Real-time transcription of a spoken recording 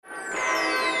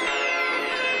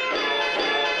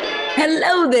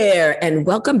Hello there, and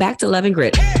welcome back to Love and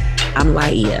Grit. I'm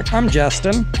Laia. I'm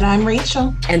Justin. And I'm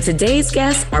Rachel. And today's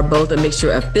guests are both a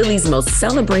mixture of Philly's most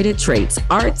celebrated traits,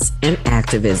 arts and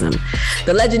activism.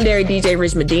 The legendary DJ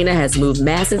Rich Medina has moved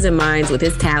masses and minds with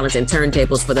his talents and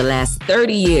turntables for the last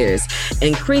 30 years,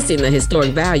 increasing the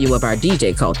historic value of our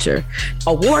DJ culture.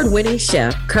 Award-winning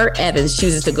chef Kurt Evans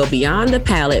chooses to go beyond the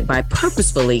palate by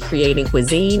purposefully creating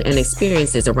cuisine and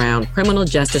experiences around criminal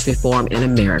justice reform in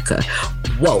America.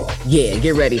 Whoa, yeah,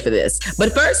 get ready for this.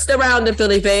 But first, around the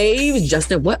Philly faves,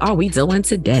 Justin, what are we doing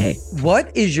today?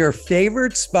 What is your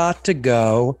favorite spot to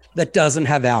go that doesn't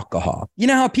have alcohol? You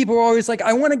know how people are always like,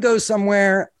 I want to go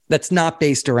somewhere that's not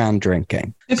based around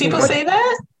drinking. Do people say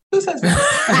that? Who says that?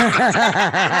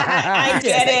 I'm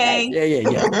kidding. Yeah.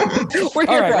 We're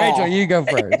All here right, for all. Rachel, you go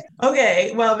first.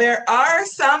 Okay, well, there are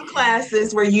some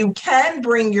classes where you can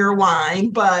bring your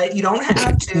wine, but you don't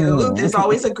have to. There's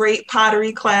always a great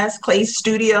pottery class, Clay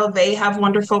Studio. They have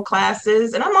wonderful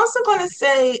classes. And I'm also going to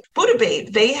say Buddha Babe.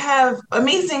 They have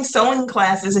amazing sewing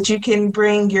classes that you can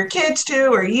bring your kids to,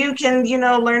 or you can,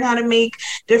 learn how to make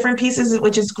different pieces,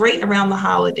 which is great around the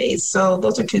holidays. So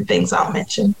those are two things I'll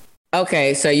mention.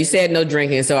 Okay, so you said no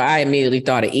drinking, so I immediately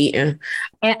thought of eating.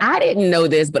 And I didn't know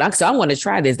this, but I want to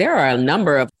try this. There are a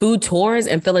number of food tours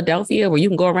in Philadelphia where you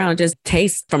can go around and just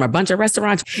taste from a bunch of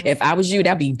restaurants. If I was you,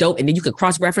 that'd be dope. And then you could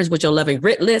cross-reference with your Love and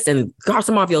Grit list and cross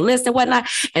them off your list and whatnot.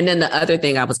 And then the other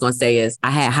thing I was going to say is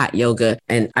I had hot yoga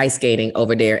and ice skating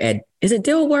over there at, is it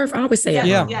Dilworth? I always say it.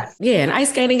 Yeah. Yes. Yeah, and ice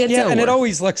skating at Dilworth. And it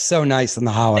always looks so nice in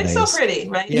the holidays. It's so pretty,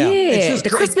 right? Yeah, It's the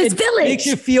Christmas village. Makes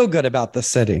you feel good about the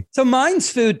city. So mine's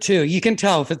food too. You can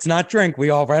tell if it's not drink, we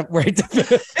all went right to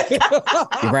food.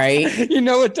 Right. You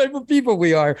know what type of people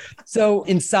we are. So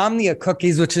Insomnia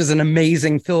Cookies, which is an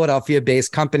amazing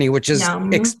Philadelphia-based company, which is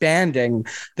expanding.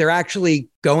 They're actually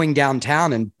going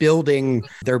downtown and building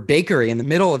their bakery in the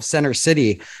middle of Center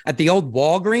City at the old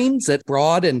Walgreens at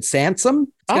Broad and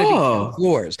Sansom. It's going to be 10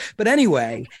 floors. But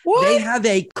anyway, they have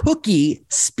a cookie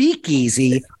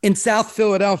speakeasy in South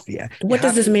Philadelphia. What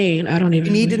does this mean? I don't even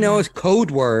You need to know a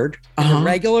code word, a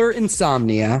regular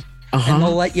insomnia. And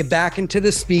they'll let you back into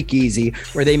the speakeasy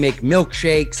where they make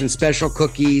milkshakes and special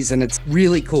cookies. And it's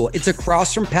really cool. It's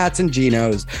across from Pat's and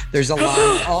Gino's. There's a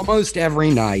line almost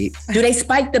every night. Do they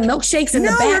spike the milkshakes in the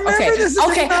back? Remember, this is I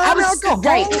was non-alcoholic.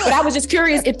 right, but I was just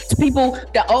curious if people.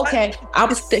 I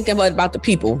was thinking about the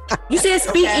people. You said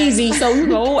speakeasy, so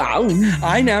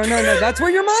I know, no, that's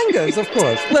where your mind goes. Of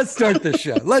course. Let's start the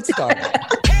show. Let's start.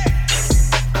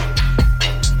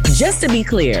 Just to be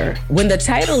clear, when the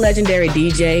title Legendary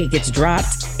DJ gets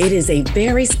dropped, it is a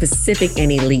very specific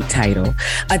and elite title,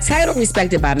 a title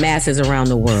respected by masses around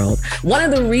the world. One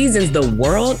of the reasons the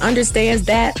world understands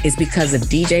that is because of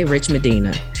DJ Rich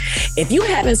Medina. If you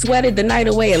haven't sweated the night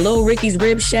away at Lil Ricky's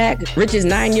Rib Shack, Rich's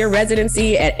 9-year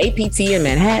residency at APT in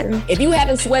Manhattan, if you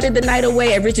haven't sweated the night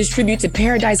away at Rich's tribute to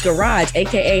Paradise Garage,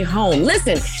 aka Home,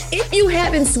 listen, if you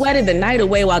haven't sweated the night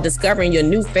away while discovering your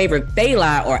new favorite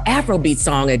Fela or Afrobeat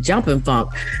song at Jumpin'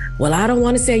 Funk, well, I don't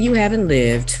want to say you haven't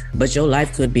lived, but your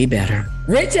life could be better.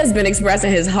 Rich has been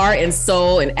expressing his heart and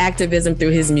soul and activism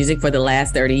through his music for the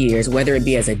last 30 years, whether it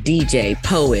be as a DJ,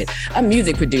 poet, a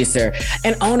music producer,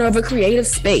 an owner of a creative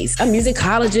space, a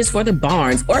musicologist for the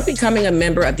Barnes, or becoming a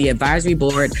member of the advisory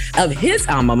board of his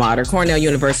alma mater, Cornell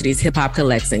University's Hip Hop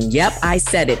Collection. Yep, I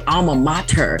said it, alma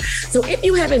mater. So if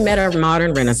you haven't met a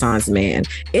modern Renaissance man,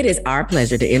 it is our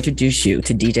pleasure to introduce you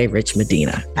to DJ Rich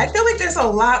Medina. I feel like there's a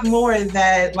lot more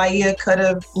that Laia could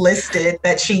have listed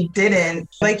that she didn't.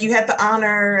 Like you had the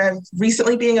honor of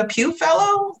recently being a Pew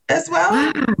Fellow as well.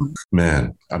 Wow.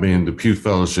 Man, I mean, the Pew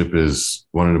Fellowship is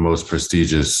one of the most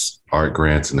prestigious art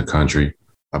grants in the country.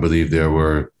 I believe there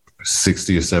were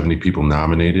 60 or 70 people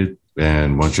nominated.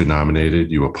 And once you're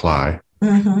nominated, you apply.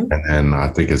 And then I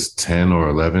think it's 10 or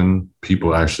 11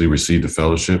 people actually received the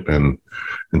fellowship. And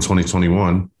in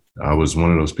 2021, I was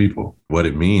one of those people. What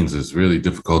it means is really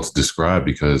difficult to describe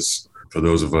because for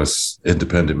those of us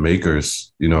independent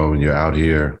makers, when you're out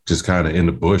here just kind of in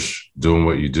the bush doing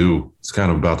what you do, it's kind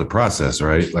of about the process,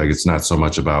 right? Like it's not so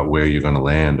much about where you're going to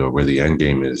land or where the end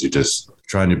game is. You're just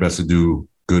trying your best to do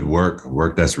good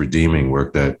work that's redeeming,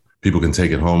 work that people can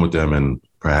take it home with them and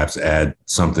perhaps add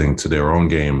something to their own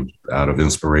game out of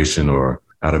inspiration or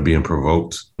out of being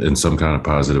provoked in some kind of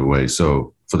positive way.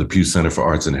 So for the Pew Center for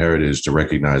Arts and Heritage to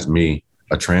recognize me,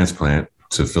 a transplant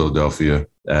to Philadelphia,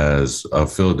 as a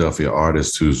Philadelphia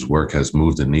artist whose work has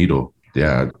moved the needle,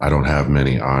 I don't have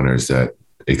many honors that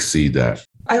exceed that.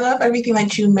 I love everything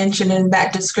that you mentioned in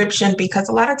that description, because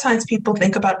a lot of times people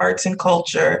think about arts and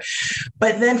culture,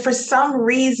 but then for some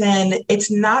reason, it's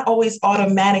not always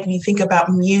automatic when you think about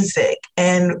music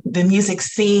and the music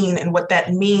scene and what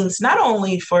that means, not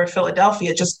only for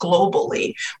Philadelphia, just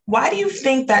globally. Why do you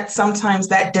think that sometimes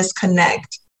that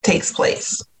disconnect takes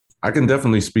place? I can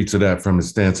definitely speak to that from the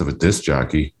stance of a disc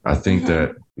jockey. I think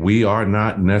that we are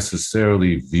not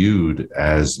necessarily viewed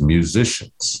as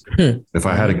musicians. If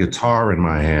I had a guitar in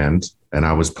my hand and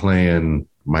I was playing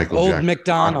Michael Jackson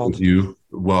McDonald with you,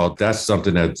 well, that's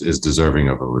something that is deserving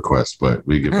of a request, but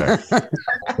we get back.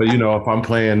 But, you know, if I'm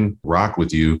playing rock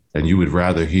with you and you would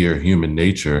rather hear Human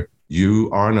Nature, you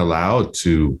aren't allowed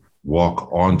to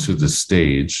walk onto the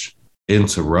stage,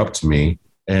 interrupt me,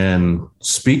 and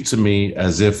speak to me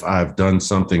as if I've done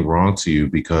something wrong to you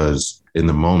because in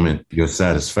the moment, your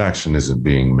satisfaction isn't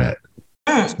being met.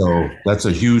 So that's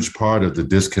a huge part of the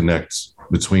disconnect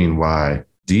between why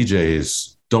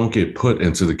DJs don't get put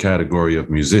into the category of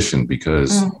musician,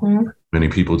 because many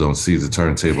people don't see the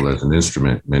turntable as an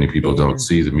instrument. Many people don't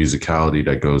see the musicality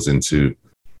that goes into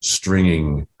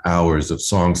stringing hours of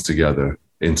songs together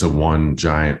into one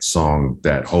giant song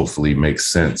that hopefully makes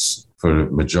sense for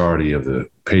the majority of the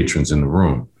patrons in the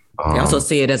room. They also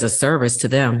see it as a service to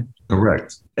them.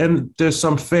 Correct. And there's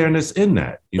some fairness in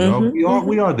that. You know,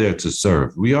 we are there to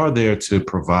serve. We are there to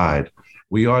provide.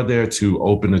 We are there to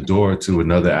open the door to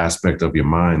another aspect of your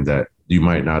mind that you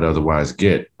might not otherwise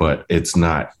get, but it's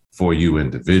not for you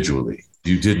individually.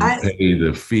 You didn't pay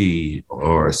the fee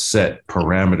or set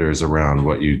parameters around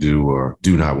what you do or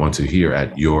do not want to hear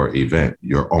at your event.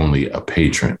 You're only a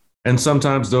patron. And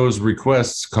sometimes those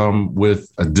requests come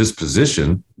with a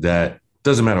disposition that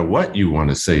doesn't matter what you want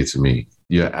to say to me.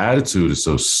 Your attitude is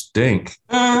so stink.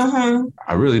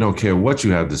 I really don't care what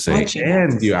you have to say,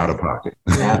 and you're out of pocket.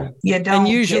 You don't. And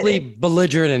usually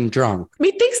belligerent and drunk.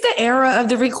 Methinks the era of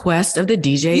the request of the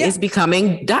DJ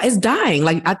is dying.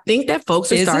 Like, I think that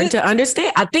folks are starting to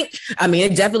understand.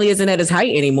 It definitely isn't at its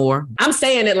height anymore. I'm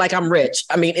saying it like I'm rich.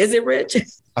 I mean, is it rich?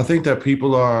 I think that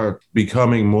people are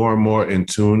becoming more and more in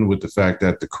tune with the fact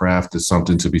that the craft is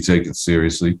something to be taken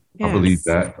seriously. Yes. I believe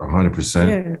that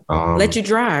 100%. Let you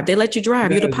drive. They let you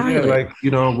drive. You're the pilot. Yeah, like,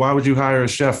 you know, why would you hire a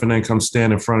chef and then come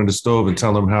stand in front of the stove and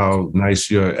tell them how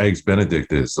nice your eggs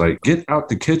Benedict is? Like, get out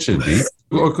the kitchen, B,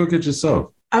 or cook it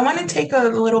yourself. I want to take a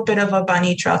little bit of a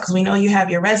bunny trail because we know you have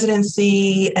your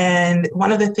residency. And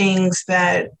one of the things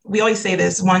that we always say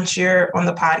this, once you're on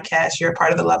the podcast, you're a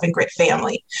part of the Love and Grit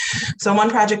family. So one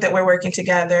project that we're working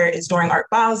together is during Art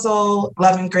Basel,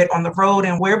 Love and Grit on the road,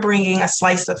 and we're bringing a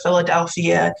slice of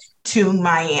Philadelphia to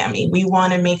Miami. We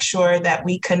want to make sure that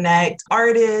we connect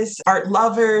artists, art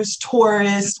lovers,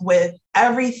 tourists with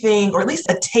everything, or at least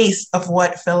a taste of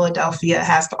what Philadelphia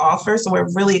has to offer. So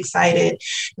we're really excited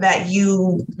that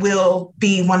you will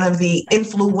be one of the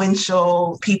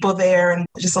influential people there and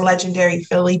just a legendary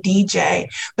Philly DJ.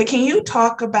 But can you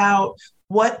talk about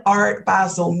what Art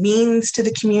Basel means to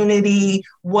the community,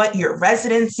 what your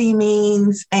residency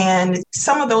means, and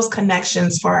some of those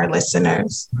connections for our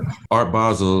listeners? Art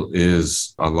Basel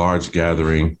is a large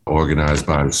gathering organized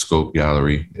by the Scope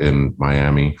Gallery in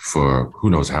Miami for who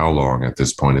knows how long at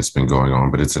this point it's been going on,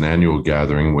 but it's an annual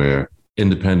gathering where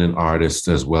independent artists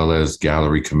as well as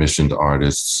gallery commissioned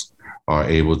artists are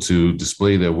able to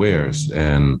display their wares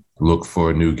and look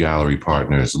for new gallery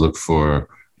partners, look for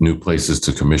new places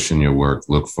to commission your work,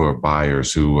 look for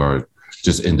buyers who are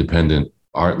just independent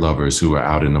art lovers who are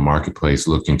out in the marketplace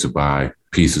looking to buy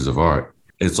pieces of art.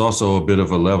 It's also a bit of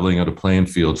a leveling of the playing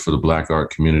field for the Black art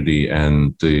community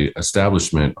and the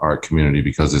establishment art community,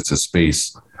 because it's a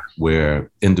space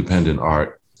where independent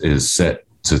art is set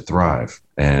to thrive.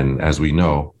 And as we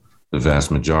know, the vast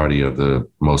majority of the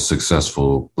most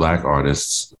successful Black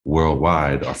artists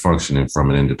worldwide are functioning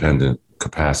from an independent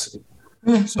capacity.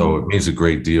 So it means a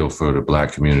great deal for the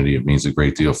Black community. It means a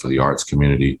great deal for the arts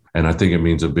community. And I think it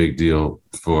means a big deal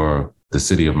for the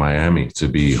city of Miami to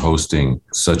be hosting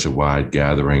such a wide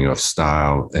gathering of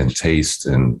style and taste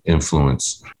and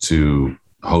influence. To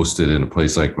host it in a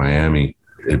place like Miami,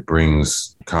 it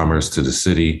brings commerce to the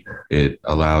city. It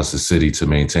allows the city to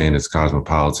maintain its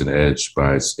cosmopolitan edge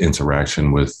by its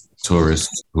interaction with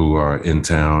tourists who are in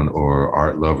town or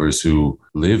art lovers who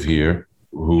live here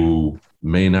who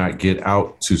may not get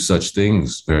out to such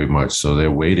things very much. So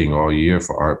they're waiting all year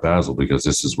for Art Basel because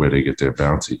this is where they get their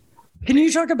bounty. Can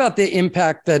you talk about the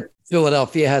impact that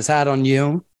Philadelphia has had on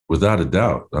you? Without a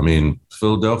doubt. I mean,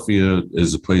 Philadelphia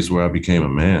is a place where I became a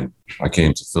man. I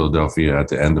came to Philadelphia at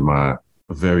the end of my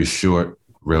very short,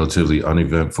 relatively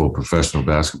uneventful professional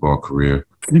basketball career,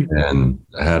 and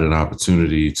I had an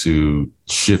opportunity to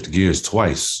shift gears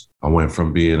twice I went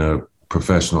from being a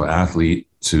professional athlete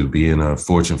to being a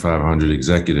Fortune 500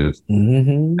 executive.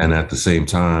 Mm-hmm. And at the same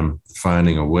time,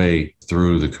 finding a way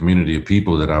through the community of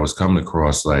people that I was coming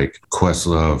across, like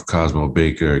Questlove, Cosmo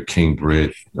Baker, King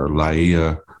Britt, or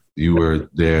Laia. You were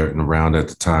there and around at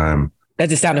the time. That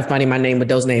just sounded funny, my name with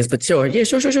those names, but sure. Yeah,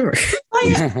 sure.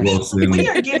 We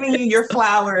are giving you your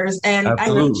flowers, and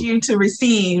absolutely. I need you to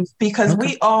receive, because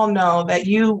we all know that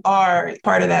you are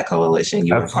part of that coalition.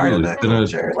 You absolutely. Are part of that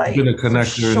culture. I've been a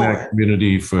connector in that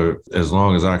community for as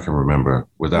long as I can remember,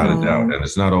 without a doubt. And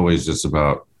it's not always just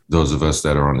about those of us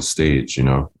that are on the stage, you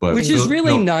know. But which is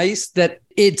really nice that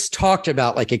it's talked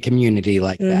about like a community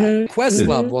like that.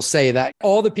 Questlove will say that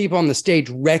all the people on the stage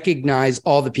recognize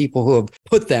all the people who have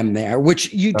put them there,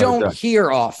 which you don't hear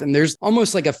often. There's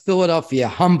almost like a Philadelphia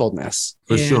humbleness.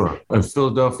 For sure. And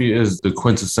Philadelphia is the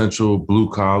quintessential blue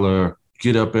collar,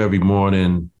 get up every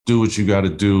morning, do what you got to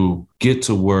do, get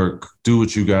to work, do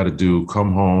what you got to do,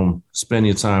 come home, spend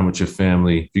your time with your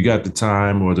family. If you got the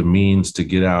time or the means to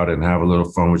get out and have a little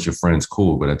fun with your friends,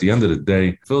 cool. But at the end of the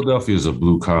day, Philadelphia is a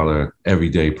blue collar,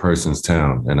 everyday person's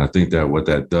town. And I think that what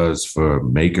that does for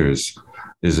makers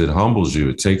is it humbles you.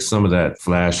 It takes some of that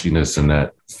flashiness and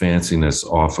that fanciness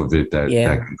off of it that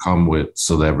can come with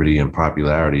celebrity and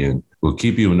popularity, and will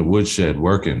keep you in the woodshed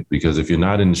working. Because if you're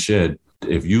not in the shed,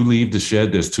 if you leave the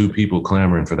shed, there's two people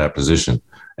clamoring for that position.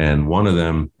 And one of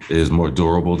them is more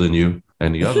durable than you.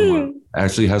 And the other one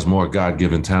actually has more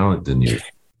God-given talent than you.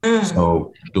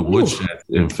 So the woodshed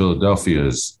in Philadelphia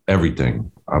is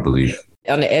everything, I believe.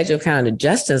 On the edge of kind of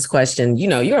Justin's question, you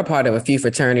know, you're a part of a few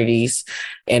fraternities,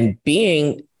 and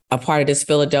being a part of this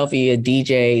Philadelphia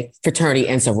DJ fraternity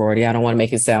and sorority, I don't want to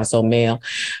make it sound so male.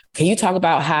 Can you talk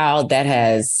about how that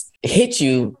has hit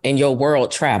you in your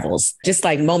world travels, just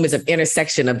like moments of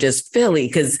intersection of just Philly?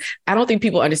 Because I don't think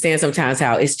people understand sometimes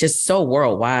how it's just so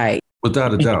worldwide.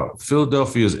 Without a doubt,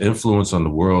 Philadelphia's influence on the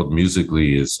world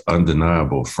musically is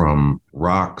undeniable, from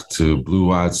rock to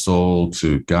blue-eyed soul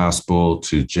to gospel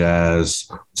to jazz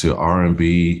to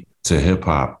R&B to hip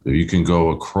hop. You can go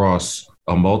across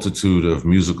a multitude of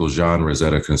musical genres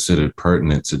that are considered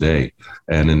pertinent today.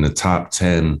 And in the top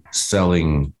 10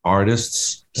 selling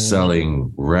artists,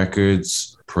 selling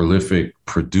records, prolific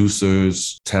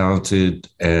producers, talented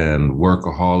and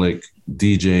workaholic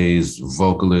DJs,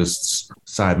 vocalists,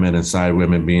 sidemen and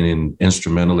sidewomen, being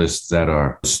instrumentalists that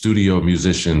are studio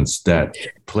musicians that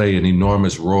play an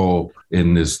enormous role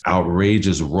in this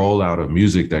outrageous rollout of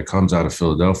music that comes out of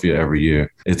Philadelphia every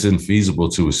year. It's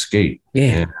infeasible to escape.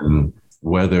 Yeah. And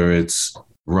whether it's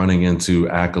running into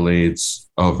accolades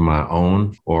of my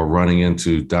own or running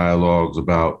into dialogues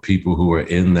about people who are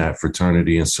in that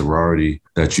fraternity and sorority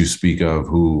that you speak of,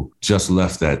 who just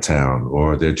left that town,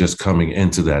 or they're just coming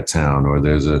into that town, or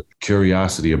there's a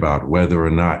curiosity about whether or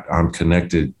not I'm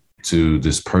connected to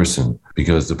this person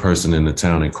because the person in the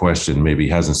town in question maybe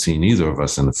hasn't seen either of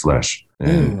us in the flesh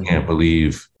and can't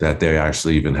believe that they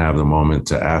actually even have the moment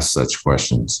to ask such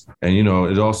questions. And, you know,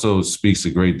 it also speaks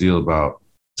a great deal about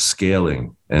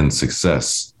scaling and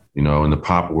success. You know, in the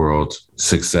pop world,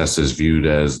 success is viewed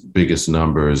as biggest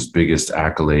numbers, biggest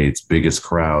accolades, biggest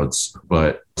crowds,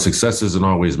 but success isn't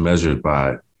always measured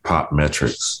by pop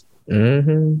metrics. I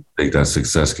think that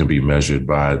success can be measured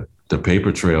by the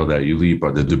paper trail that you leave,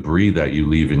 by the debris that you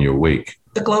leave in your wake.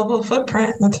 The global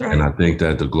footprint, that's right. And I think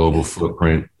that the global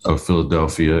footprint of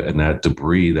Philadelphia and that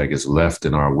debris that gets left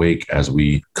in our wake as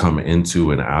we come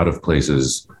into and out of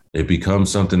places, it becomes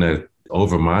something that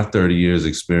over my 30 years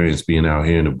experience being out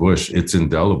here in the bush, it's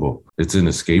indelible, it's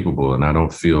inescapable, and I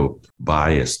don't feel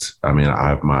biased. I mean, I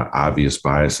have my obvious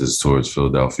biases towards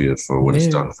Philadelphia for what it's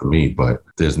done for me, but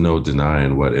there's no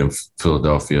denying what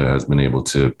Philadelphia has been able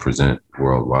to present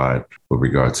worldwide with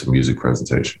regard to music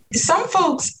presentation. Some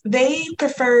folks, they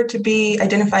prefer to be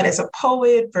identified as a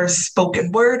poet versus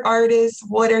spoken word artist.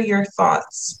 What are your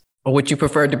thoughts? Or what you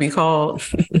prefer to be called?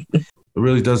 It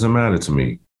really doesn't matter to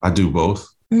me. I do both.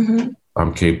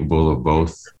 I'm capable of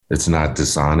both. It's not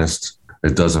dishonest.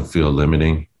 It doesn't feel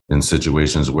limiting in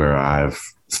situations where I've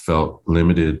felt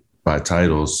limited by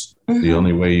titles. The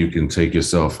only way you can take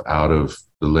yourself out of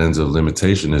the lens of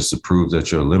limitation is to prove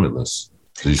that you're limitless.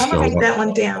 So I'm gonna write that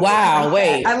one down. Wow,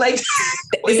 wait. I like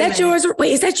Is that yours?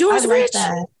 Wait, is that yours, Rich?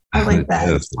 I like that.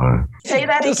 That's fine. Say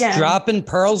that Just again. dropping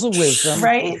pearls of wisdom.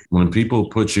 Right? When people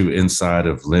put you inside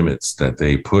of limits that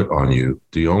they put on you,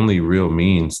 the only real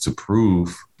means to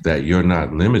prove that you're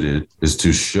not limited is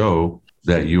to show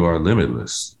that you are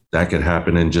limitless. That could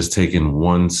happen in just taking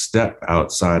one step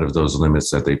outside of those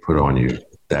limits that they put on you.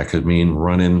 That could mean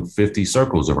running 50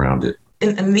 circles around it.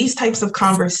 in these types of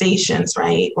conversations,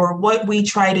 right? Or what we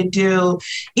try to do,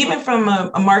 even from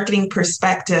a marketing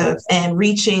perspective and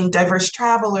reaching diverse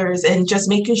travelers and just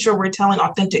making sure we're telling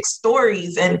authentic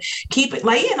stories and keep it.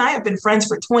 Laia and I have been friends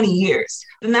for 20 years.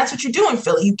 And that's what you do in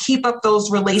Philly. You keep up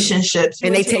those relationships.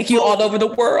 And they take you all over the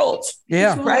world.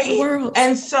 Yeah. Right.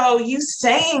 And so you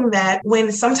saying that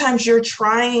when sometimes you're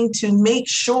trying to make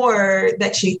sure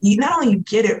that you not only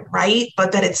get it right,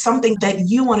 but that it's something that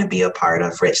you want to be a part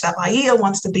of, Rich, that Laia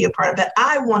wants to be a part of, that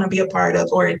I want to be a part of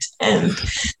or attend.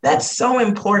 That's so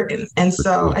important. And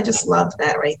so I just love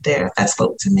that right there. That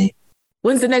spoke to me.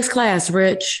 When's the next class,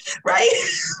 Rich? Right?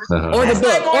 Or the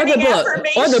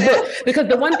book. Because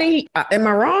the one thing, am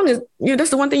I wrong? Is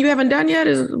that's the one thing you haven't done yet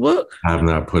is a book? I have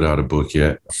not put out a book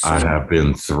yet. I have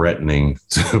been threatening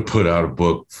to put out a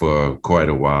book for quite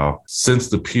a while. Since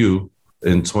the Pew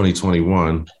in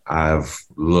 2021, I've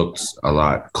looked a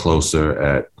lot closer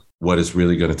at what it's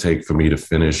really going to take for me to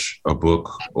finish a book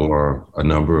or a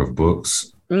number of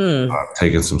books. I've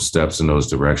taken some steps in those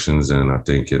directions. And I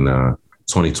think in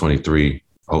 2023,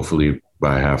 hopefully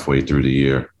by halfway through the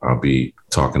year, I'll be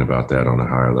talking about that on a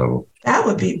higher level. That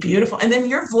would be beautiful. And then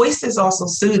your voice is also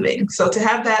soothing. So to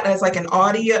have that as like an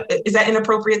audio, is that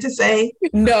inappropriate to say?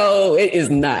 No, it is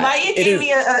not. Laia gave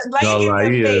me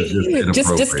a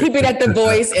just keep it at the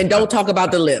voice and don't talk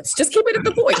about the lips. Just keep it at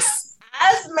the voice.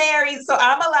 As married, so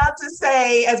I'm allowed to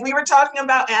say, as we were talking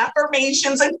about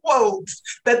affirmations and quotes,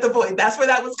 that the voice, that's where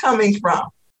that was coming from.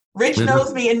 Rich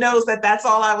knows me and knows that that's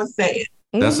all I was saying.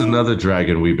 That's another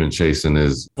dragon we've been chasing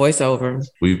is voiceover.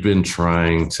 We've been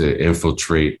trying to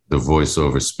infiltrate the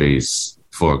voiceover space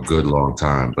for a good long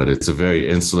time, but it's a very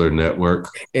insular network.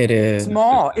 It is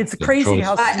small. It's crazy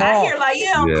how small. I hear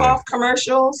Laia on cough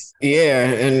commercials.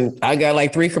 Yeah, and I got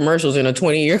like 3 commercials in a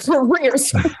 20-year career.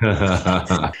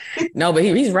 No, but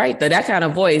he's right. That kind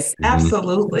of voice.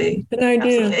 Absolutely. Good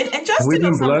idea. And Justin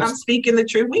knows I'm speaking the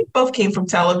truth. We both came from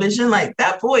television. Like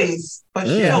that voice.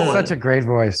 Such a great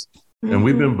voice. And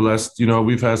we've been blessed.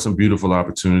 We've had some beautiful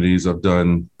opportunities. I've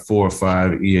done 4 or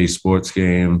 5 EA Sports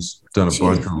games, done a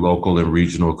bunch of local and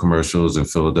regional commercials in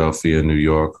Philadelphia and New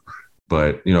York.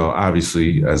 But,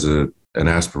 obviously, as an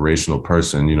aspirational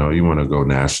person, you want to go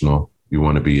national. You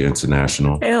want to be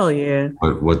international. Hell yeah.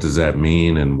 But what does that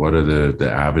mean? And what are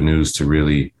the avenues to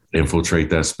really infiltrate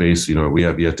that space? We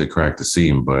have yet to crack the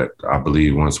seam, but I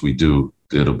believe once we do,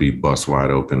 it'll be bust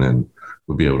wide open and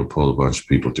we'll be able to pull a bunch of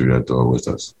people through that door with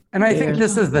us. And I think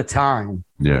this is the time.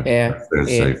 Yeah.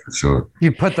 Safe for sure.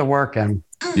 You put the work in.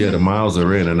 Yeah, the miles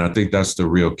are in. And I think that's the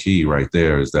real key right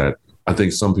there is that I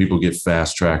think some people get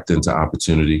fast tracked into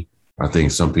opportunity. I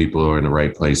think some people are in the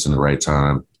right place in the right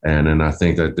time. And then I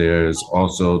think that there's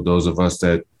also those of us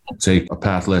that take a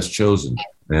path less chosen.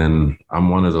 And I'm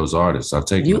one of those artists. I've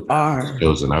taken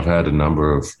chosen. I've had a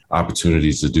number of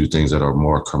opportunities to do things that are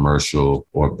more commercial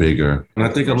or bigger. And I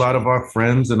think a lot of our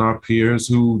friends and our peers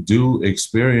who do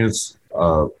experience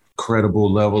a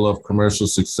credible level of commercial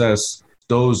success,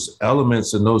 those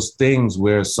elements and those things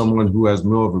where someone who has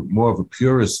more of a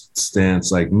purist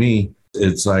stance like me,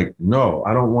 it's like, no,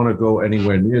 I don't want to go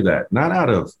anywhere near that. Not out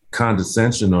of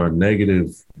condescension or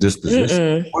negative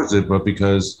disposition towards it, but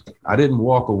because I didn't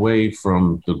walk away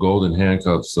from the golden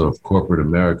handcuffs of corporate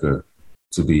America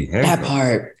to be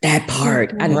handcuffed. That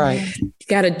part. Right. You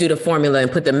got to do the formula and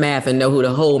put the math and know who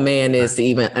the whole man is to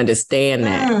even understand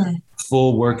that.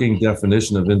 Full working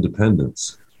definition of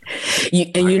independence.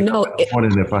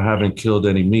 If I haven't killed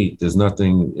any meat, there's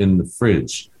nothing in the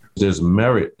fridge. There's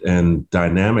merit and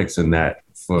dynamics in that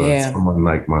for someone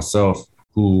like myself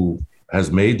who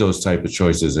has made those type of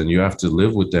choices, and you have to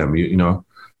live with them.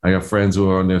 I have friends who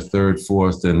are on their 3rd,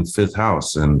 4th, and 5th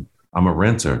house, and I'm a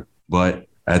renter. But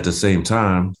at the same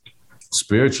time,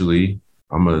 spiritually,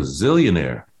 I'm a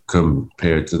zillionaire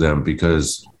compared to them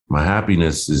because my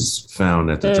happiness is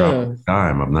found at the drop of a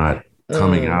dime. I'm not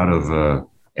coming out of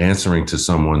answering to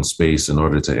someone's space in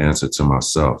order to answer to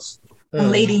myself.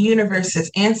 Lady Universe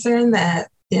is answering that.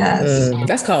 Yes.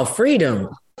 That's called freedom.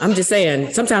 I'm just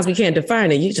saying, sometimes we can't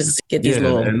define it. You just get these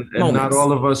little moments. And not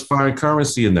all of us find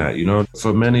currency in that.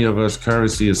 For many of us,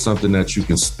 currency is something that you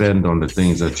can spend on the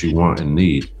things that you want and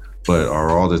need. But are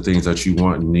all the things that you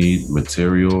want and need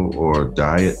material or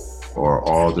diet? Or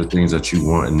all the things that you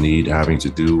want and need having to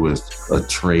do with a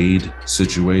trade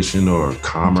situation or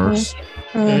commerce?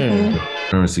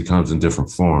 Currency comes in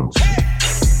different forms.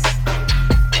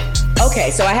 Okay,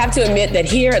 so I have to admit that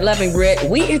here at Love and Grit,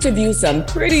 we interview some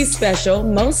pretty special,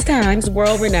 most times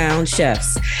world-renowned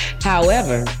chefs.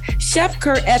 However, Chef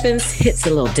Kurt Evans hits a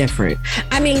little different.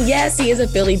 I mean, yes, he is a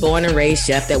Philly born and raised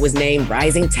chef that was named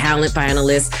Rising Talent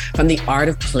finalist from The Art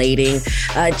of Plating,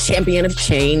 Champion of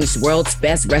Change, World's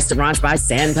Best Restaurants by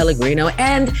San Pellegrino,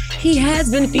 and he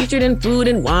has been featured in Food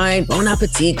and Wine, Bon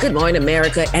Appetit, Good Morning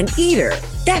America, and Eater.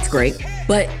 That's great.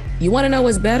 But you want to know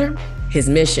what's better? His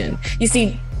mission. You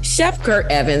see, Chef Kurt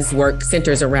Evans' work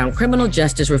centers around criminal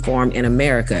justice reform in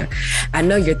America. I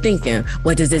know you're thinking,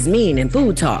 what does this mean in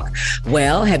food talk?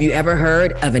 Well, have you ever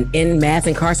heard of an en masse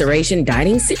incarceration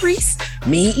dining series?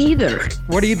 Me either.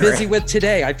 What are you busy with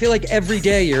today? I feel like every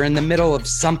day you're in the middle of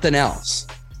something else.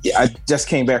 Yeah, I just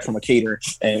came back from a caterer,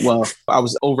 and I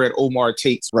was over at Omar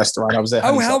Tate's restaurant. I was at.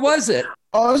 Oh, how was it?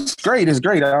 Oh, it's great. It's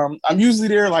great. I'm usually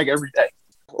there like every day.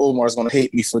 Omar's gonna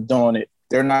hate me for doing it.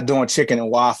 They're not doing chicken and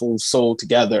waffles sold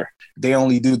together. They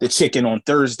only do the chicken on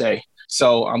Thursday.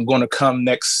 So I'm going to come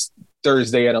next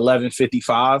Thursday at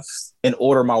 11:55 and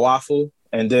order my waffle.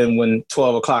 And then when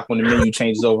 12 o'clock, when the menu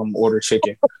changes over, I'm order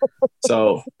chicken.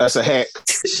 So that's a hack.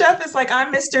 Chef is like,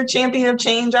 I'm Mr. Champion of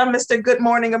Change. I'm Mr. Good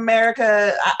Morning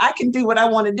America. I can do what I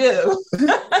want to do.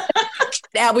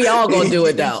 Now we all gonna do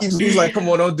it though. He's like, come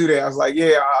on, don't do that. I was like,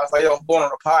 yeah. I was like, yo, I'm going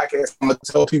on a podcast. I'm going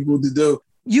to tell people what to do.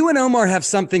 You and Omar have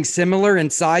something similar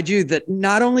inside you that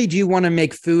not only do you want to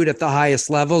make food at the highest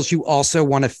levels, you also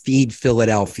want to feed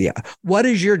Philadelphia. What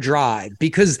is your drive?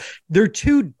 Because they're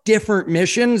two different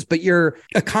missions, but you're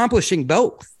accomplishing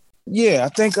both. Yeah, I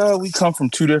think we come from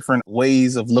two different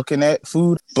ways of looking at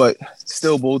food, but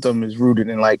still both of them is rooted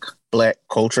in like Black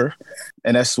culture.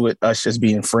 And that's with us just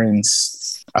being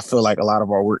friends. I feel like a lot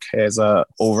of our work has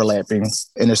overlapping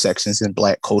intersections in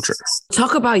Black culture.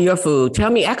 Talk about your food. Tell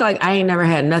me, act like I ain't never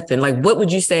had nothing. Like, what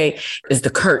would you say is the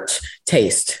Kurt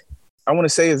taste? I want to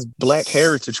say it's Black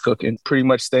heritage cooking, pretty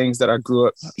much things that I grew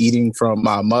up eating from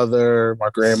my mother, my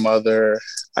grandmother.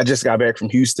 I just got back from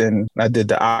Houston. I did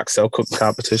the oxtail cooking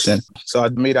competition. So I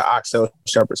made an oxtail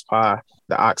shepherd's pie.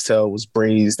 The oxtail was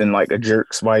braised in like a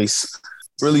jerk spice.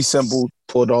 Really simple.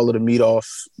 Pulled all of the meat off,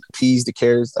 peas, the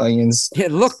carrots, the onions.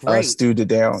 It looked great. Stewed it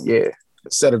down. Yeah.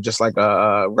 Instead of just like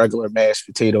a regular mashed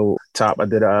potato top, I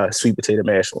did a sweet potato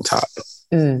mash on top.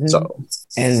 Mm-hmm. So,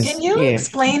 can you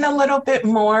explain a little bit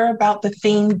more about the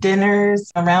themed dinners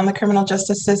around the criminal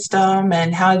justice system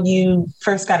and how you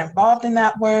first got involved in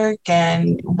that work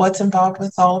and what's involved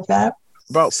with all of that?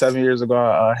 About 7 years ago,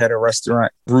 I had a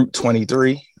restaurant, Route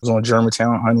 23. It was on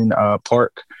Germantown, Hunting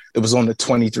Park. It was on the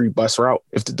 23 bus route.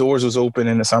 If the doors was open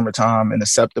in the summertime and the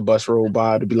SEPTA bus rolled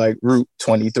by, it'd be like Route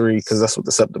 23, because that's what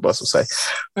the SEPTA bus would say.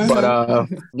 Mm-hmm.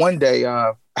 But one day,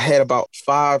 I had about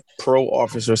 5 parole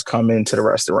officers come into the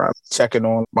restaurant, checking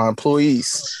on my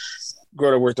employees.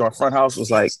 Girl that worked on front house was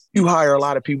like, you hire a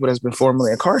lot of people that's been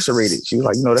formerly incarcerated. She was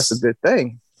like, that's a good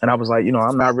thing. And I was like,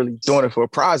 I'm not really doing it for a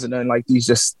prize or nothing like these,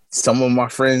 just some of my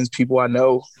friends, people I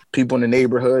know, people in the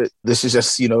neighborhood. This is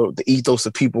just, the ethos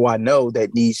of people I know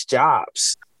that needs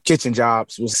jobs. Kitchen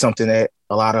jobs was something that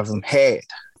a lot of them had.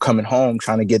 Coming home,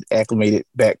 trying to get acclimated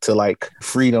back to like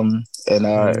freedom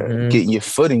and getting your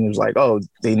footing. It was like,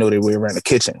 they know their way around the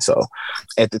kitchen. So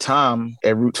at the time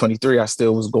at Route 23, I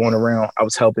still was going around. I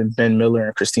was helping Ben Miller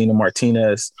and Christina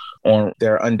Martinez on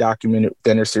their undocumented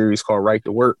dinner series called Right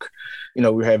to Work. We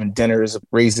were having dinners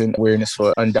raising awareness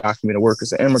for undocumented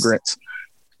workers and immigrants.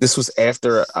 This was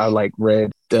after I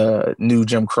read the new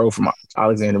Jim Crow from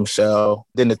Alexander Michelle.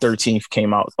 Then the 13th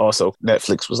came out. Also,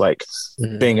 Netflix was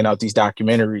banging out these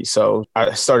documentaries. So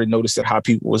I started noticing how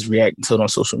people was reacting to it on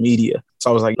social media.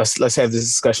 So I was like, let's have this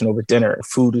discussion over dinner.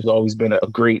 Food has always been a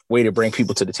great way to bring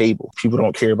people to the table. People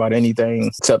don't care about anything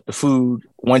except the food.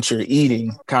 Once you're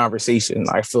eating, conversation,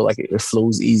 I feel like it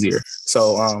flows easier.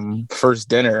 So first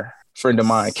dinner, friend of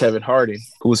mine, Kevin Hardin,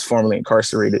 who was formerly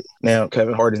incarcerated. Now,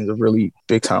 Kevin Hardin is a really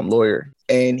big time lawyer.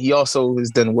 And he also has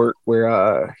done work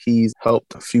where he's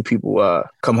helped a few people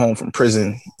come home from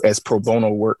prison as pro bono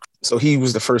work. So he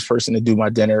was the first person to do my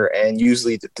dinner. And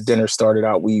usually the dinner started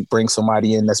out, we bring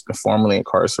somebody in that's been formerly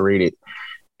incarcerated,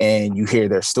 and you hear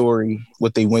their story,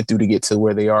 what they went through to get to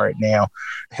where they are now.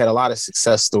 Had a lot of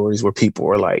success stories where people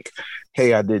were like,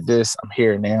 hey, I did this, I'm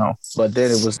here now. But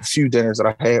then it was a few dinners that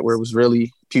I had where it was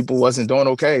really, people wasn't doing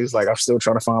okay. It's like, I'm still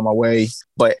trying to find my way.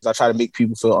 But I try to make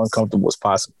people feel uncomfortable as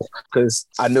possible. Because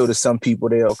I know that some people,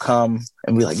 they'll come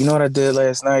and be like, you know what I did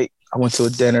last night? I went to a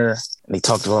dinner and they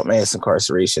talked about mass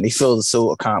incarceration. They feel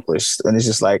so accomplished. And it's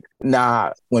just like,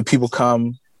 nah, when people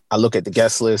come, I look at the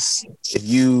guest list. If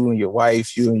you and your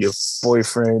wife, you and your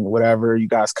boyfriend, whatever, you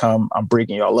guys come, I'm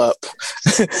breaking y'all up.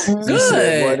 You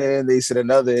sit one end, they sit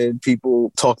another end.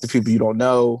 People talk to people you don't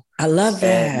know. I love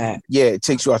that. And yeah, it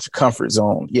takes you out your comfort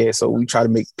zone. Yeah, so we try to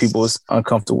make people as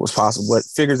uncomfortable as possible. But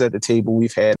figures at the table,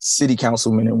 we've had city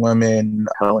councilmen and women,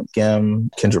 Helen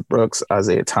Gem, Kendra Brooks,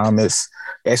 Isaiah Thomas.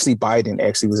 Ashley Biden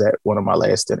actually was at one of my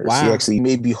last dinners. Wow. She actually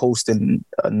may be hosting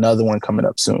another one coming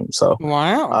up soon. So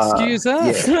wow, excuse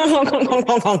us.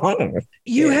 Yeah.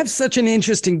 You have such an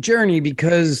interesting journey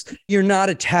because you're not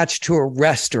attached to a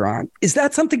restaurant. Is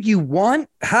that something you want?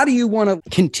 How do you want to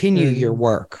continue your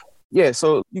work? Yeah,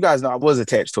 so you guys know I was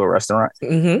attached to a restaurant.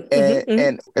 And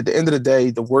at the end of the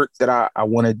day, the work that I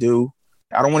want to do,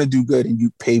 I don't want to do good and you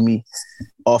pay me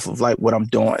off of like what I'm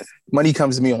doing. Money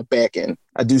comes to me on the back end.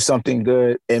 I do something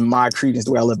good and my credence,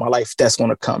 the way I live my life, that's going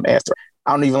to come after.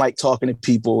 I don't even like talking to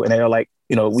people and they're like,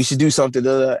 you know, we should do something.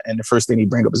 And the first thing they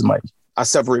bring up is money. I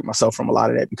separate myself from a lot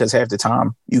of that because half the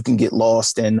time you can get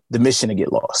lost in the mission to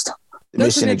get lost.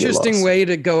 That's an interesting way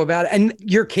to go about it. And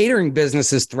your catering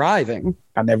business is thriving.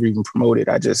 I never even promote it.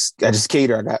 I just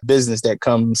cater. I got business that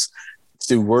comes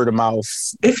through word of mouth.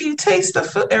 If you taste the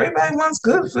food, everybody wants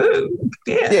good food.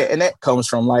 Yeah. Yeah. And that comes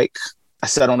from like, I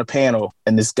sat on a panel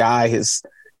and this guy, his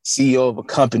CEO of a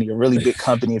company, a really big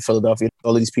company in Philadelphia.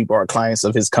 All of these people are clients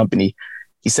of his company.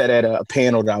 He sat at a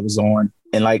panel that I was on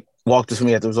and like walked up to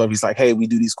me after it was over. He's like, hey, we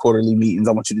do these quarterly meetings.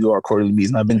 I want you to do our quarterly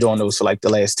meetings. And I've been doing those for like the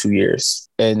last 2 years.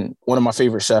 And one of my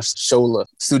favorite chefs, Shola,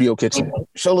 Studio Kitchen.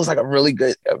 Shola's like a really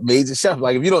good, amazing chef.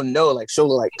 Like if you don't know, like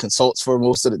Shola like consults for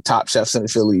most of the top chefs in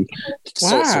Philly. He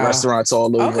consults for restaurants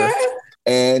all over. Okay.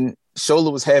 And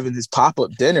Shola was having his pop-up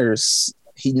dinners.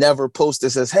 He never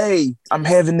posted, says, hey, I'm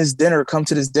having this dinner. Come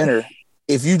to this dinner.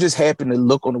 If you just happen to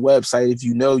look on the website, if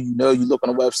you look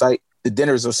on the website, the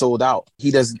dinners are sold out. He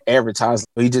doesn't advertise.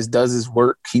 He just does his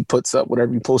work. He puts up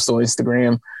whatever he posts on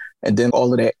Instagram and then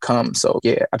all of that comes. So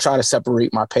yeah, I try to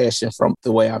separate my passion from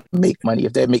the way I make money,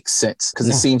 if that makes sense. Because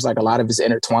it seems like a lot of it's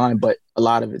intertwined, but a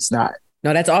lot of it's not.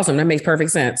 No, that's awesome. That makes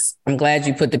perfect sense. I'm glad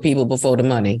you put the people before the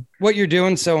money. What you're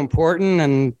doing is so important.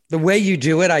 And the way you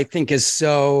do it, I think, is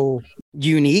so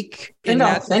unique and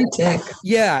authentic.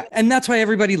 Yeah. And that's why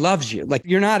everybody loves you. Like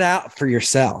you're not out for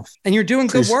yourself and you're doing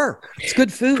good work. It's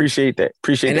good food. Appreciate that.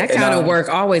 And that kind of work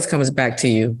always comes back to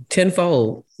you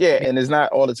tenfold. Yeah. And it's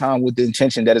not all the time with the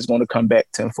intention that it's going to come back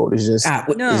tenfold. It's just,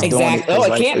 no, exactly.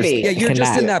 It can't be. Yeah. You're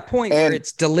just in that point where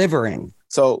it's delivering.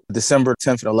 So December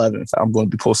 10th and 11th, I'm going to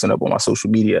be posting up on my social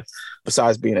media.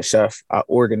 Besides being a chef, I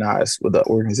organize with an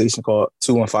organization called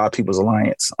 215 People's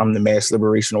Alliance. I'm the mass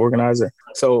liberation organizer.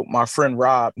 So my friend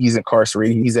Rob, he's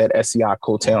incarcerated. He's at SCI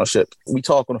Cole Township. We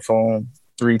talk on the phone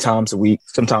 3 times a week,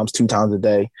 sometimes 2 times a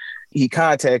day. He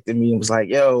contacted me and was like,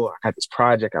 yo, I got this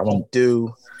project I want to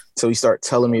do. So he started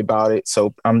telling me about it.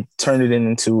 So I'm turning it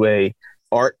into a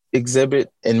art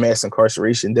exhibit and mass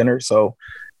incarceration dinner. So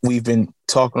we've been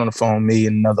talking on the phone, me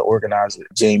and another organizer,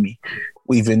 Jamie.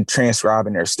 We've been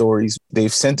transcribing their stories.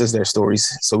 They've sent us their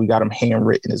stories, so we got them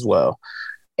handwritten as well.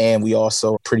 And we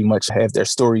also pretty much have their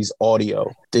stories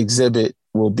audio. The exhibit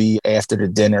will be after the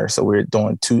dinner. So we're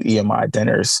doing 2 EMI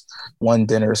dinners. One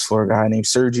dinner is for a guy named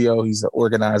Sergio. He's the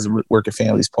organizer with Working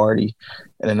Families Party.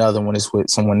 And another one is with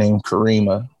someone named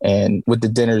Karima. And with the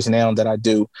dinners now that I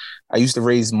do, I used to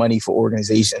raise money for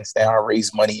organizations. Now I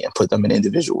raise money and put them in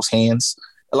individuals' hands.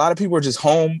 A lot of people are just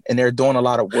home and they're doing a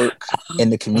lot of work in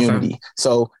the community.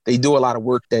 So they do a lot of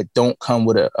work that don't come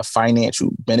with a financial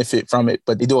benefit from it,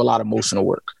 but they do a lot of emotional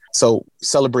work. So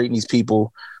celebrating these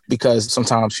people, because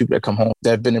sometimes people that come home that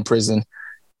have been in prison,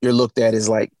 you're looked at as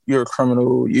like, you're a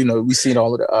criminal. You know, we've seen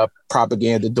all of the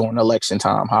propaganda during election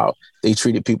time, how they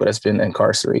treated people that's been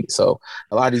incarcerated. So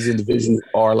a lot of these individuals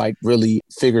are like really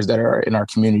figures that are in our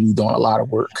community doing a lot of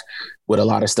work with a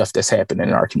lot of stuff that's happening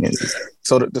in our community.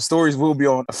 So the stories will be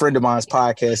on a friend of mine's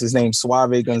podcast. His name's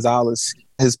Suave Gonzalez.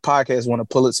 His podcast won a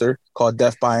Pulitzer called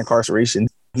Death by Incarceration.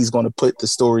 He's going to put the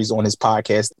stories on his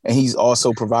podcast. And he's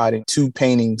also providing 2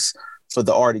 paintings for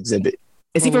the art exhibit.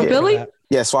 Is he from Philly?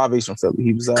 Yeah, Suave's from Philly.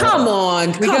 He was. Come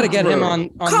on, we got to get him on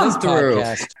this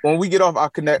podcast. When we get off, I'll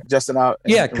connect Justin out.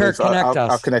 Kirk, connect us.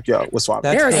 I'll connect you out with Suave.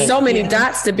 There are so many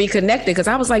dots to be connected because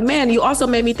I was like, man, you also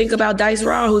made me think about Dice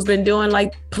Raw, who's been doing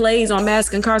like plays on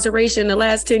mass incarceration the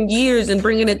last 10 years and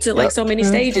bringing it to like so many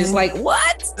stages. Like,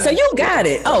 what? So you got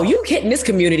it. Oh, you hitting this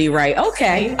community right.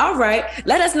 Okay. All right.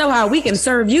 Let us know how we can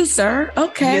serve you, sir.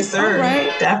 Okay. Yes, sir. All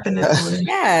right. Definitely.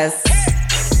 Yes.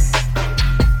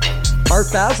 Art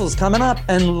Basil's coming up,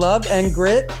 and Love and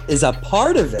Grit is a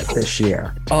part of it this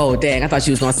year. Oh, dang. I thought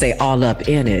you was going to say all up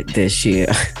in it this year.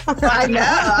 I know.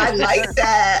 I like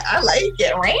that. I like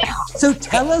it. So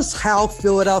tell us how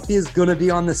Philadelphia is going to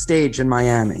be on the stage in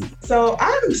Miami. So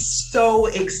I I'm so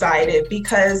excited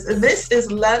because this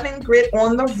is Love and Grit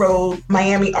on the Road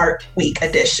Miami Art Week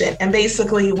edition. And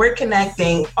basically, we're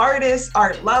connecting artists,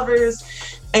 art lovers,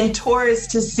 and tourists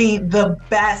to see the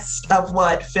best of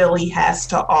what Philly has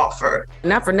to offer.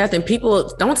 Not for nothing, people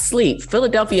don't sleep.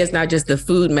 Philadelphia is not just the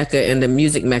food mecca and the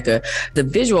music mecca. The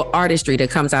visual artistry that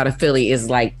comes out of Philly is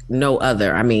like no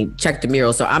other. I mean, check the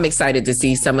mural. So I'm excited to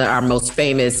see some of our most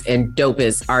famous and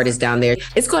dopest artists down there.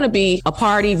 It's going to be a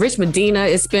party. Rich Medina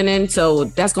is spinning, so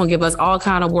that's going to give us all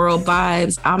kind of world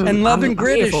vibes. And Love and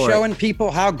Grit is showing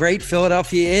people how great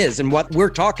Philadelphia is and what we're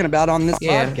talking about on this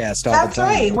podcast all the time. That's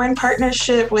right. We're in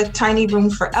partnership with Tiny Room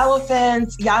for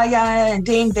Elephants. Yaya and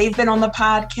Dame, they've been on the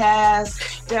podcast.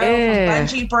 Daryl from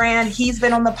Bungee Brand, he's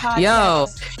been on the podcast. Yo,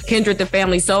 Kindred the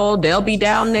Family Soul, they'll be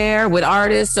down there with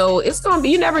artists. So it's going to be,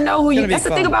 you never know who you, that's the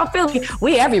thing about Philly.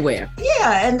 We everywhere.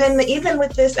 Yeah, and then even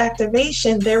with this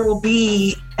activation, there will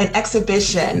be an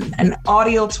exhibition, an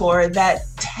audio tour that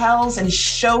tells and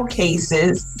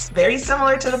showcases, very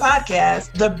similar to the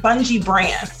podcast, the Bungee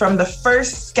Brand, from the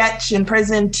first sketch in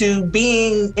prison to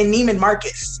being in Neiman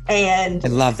Marcus. And I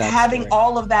love that having story.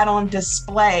 all of that on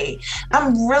display.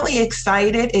 I'm really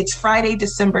excited. It's Friday,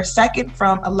 December 2nd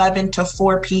from 11 to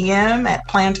 4 p.m. at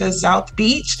Planta South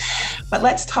Beach. But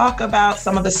let's talk about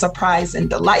some of the surprise and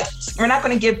delights. We're not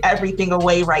going to give everything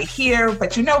away right here,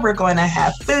 but you know we're going to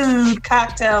have food,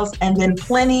 cocktails, and then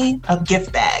plenty of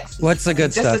gift bags. What's the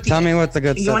good stuff? Tell me what's the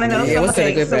good stuff. You want to know something? What's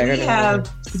the good bag? So we have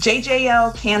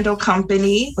JJL Candle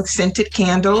Company with scented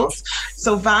candles,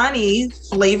 Sovani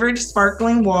flavored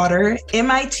sparkling water,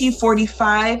 MIT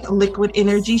 45 liquid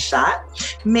energy shot,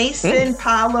 Mason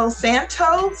Palo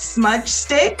Santo smudge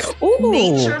stick,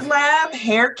 Nature Lab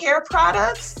hair care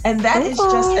products, and that is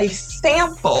just a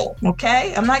sample,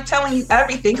 okay? I'm not telling you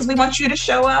everything because we want you to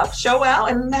show up, show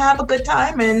out, and have a good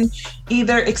time and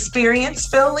either experience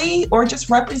Philly or just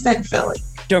represent Philly.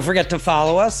 Don't forget to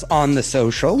follow us on the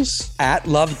socials at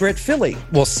Love Grit Philly.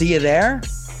 We'll see you there,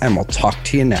 and we'll talk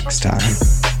to you next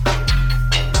time.